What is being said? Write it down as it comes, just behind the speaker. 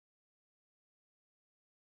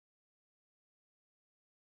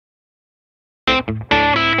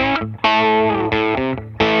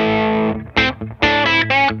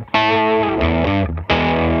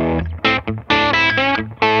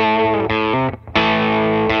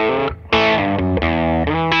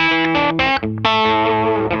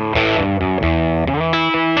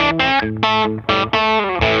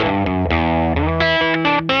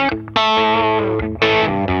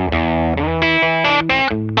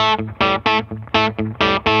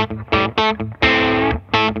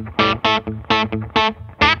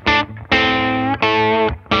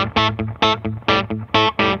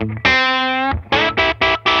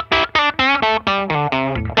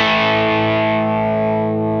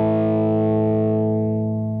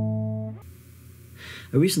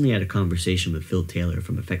I recently had a conversation with Phil Taylor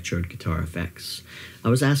from Effectrode Guitar Effects. I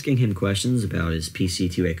was asking him questions about his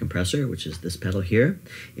PC-2A compressor, which is this pedal here.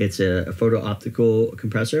 It's a photo-optical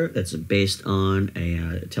compressor that's based on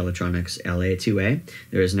a Teletronix LA-2A.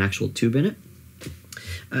 There is an actual tube in it.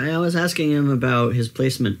 I was asking him about his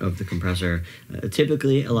placement of the compressor.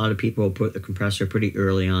 Typically, a lot of people put the compressor pretty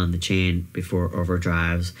early on the chain before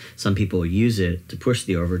overdrives. Some people use it to push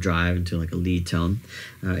the overdrive into like a lead tone.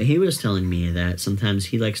 He was telling me that sometimes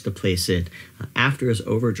he likes to place it after his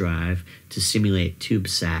overdrive to simulate tube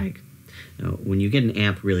sag. When you get an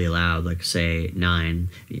amp really loud, like say 9,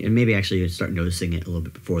 and maybe actually you start noticing it a little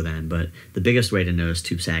bit before then, but the biggest way to notice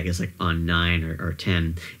tube sag is like on 9 or 10.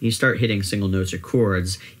 And you start hitting single notes or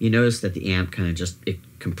chords, you notice that the amp kind of it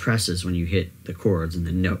compresses when you hit the chords and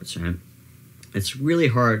the notes, right? It's really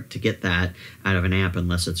hard to get that out of an amp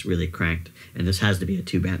unless it's really cranked. And this has to be a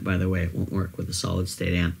tube amp, by the way. It won't work with a solid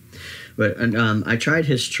state amp. But I tried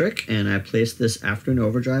his trick, and I placed this after an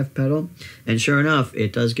overdrive pedal. And sure enough,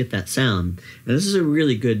 it does get that sound. And this is a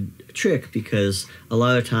really good trick because a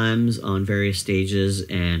lot of times on various stages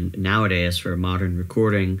and nowadays for modern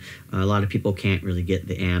recording, a lot of people can't really get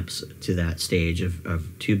the amps to that stage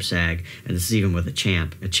of tube sag. And this is even with a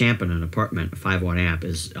champ. A champ in an apartment, a 5-watt amp,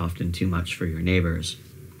 is often too much for your neighbors.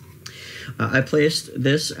 I placed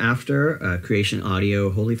this after a Creation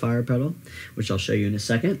Audio Holy Fire pedal, which I'll show you in a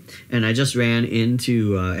second. And I just ran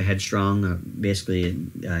into a Headstrong, basically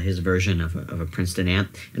his version of a Princeton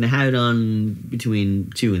amp. And I had it on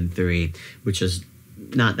between 2 and 3, which is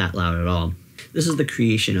not that loud at all. This is the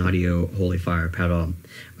Creation Audio Holy Fire pedal.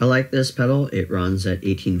 I like this pedal. It runs at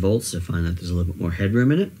 18 volts. I find that there's a little bit more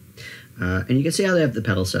headroom in it. And you can see how they have the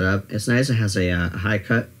pedal set up. It's nice. It has a high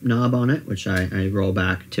cut knob on it, which I roll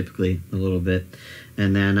back typically a little bit.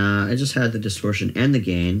 And then I just had the distortion and the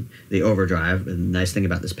gain, the overdrive. And the nice thing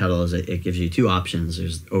about this pedal is it gives you 2 options.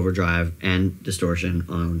 There's overdrive and distortion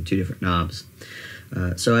on 2 different knobs.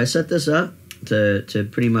 So I set this up to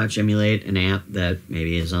pretty much emulate an amp that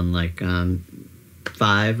maybe is on like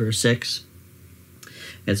 5 or 6.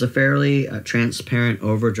 It's a fairly transparent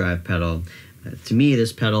overdrive pedal. To me,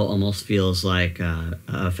 this pedal almost feels like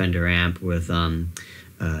a Fender amp with a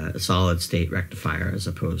solid state rectifier as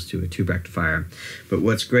opposed to a tube rectifier. But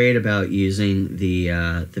what's great about using the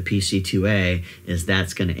PC-2A is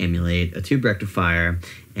that's going to emulate a tube rectifier,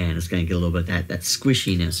 and it's going to get a little bit of that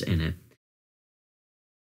squishiness in it.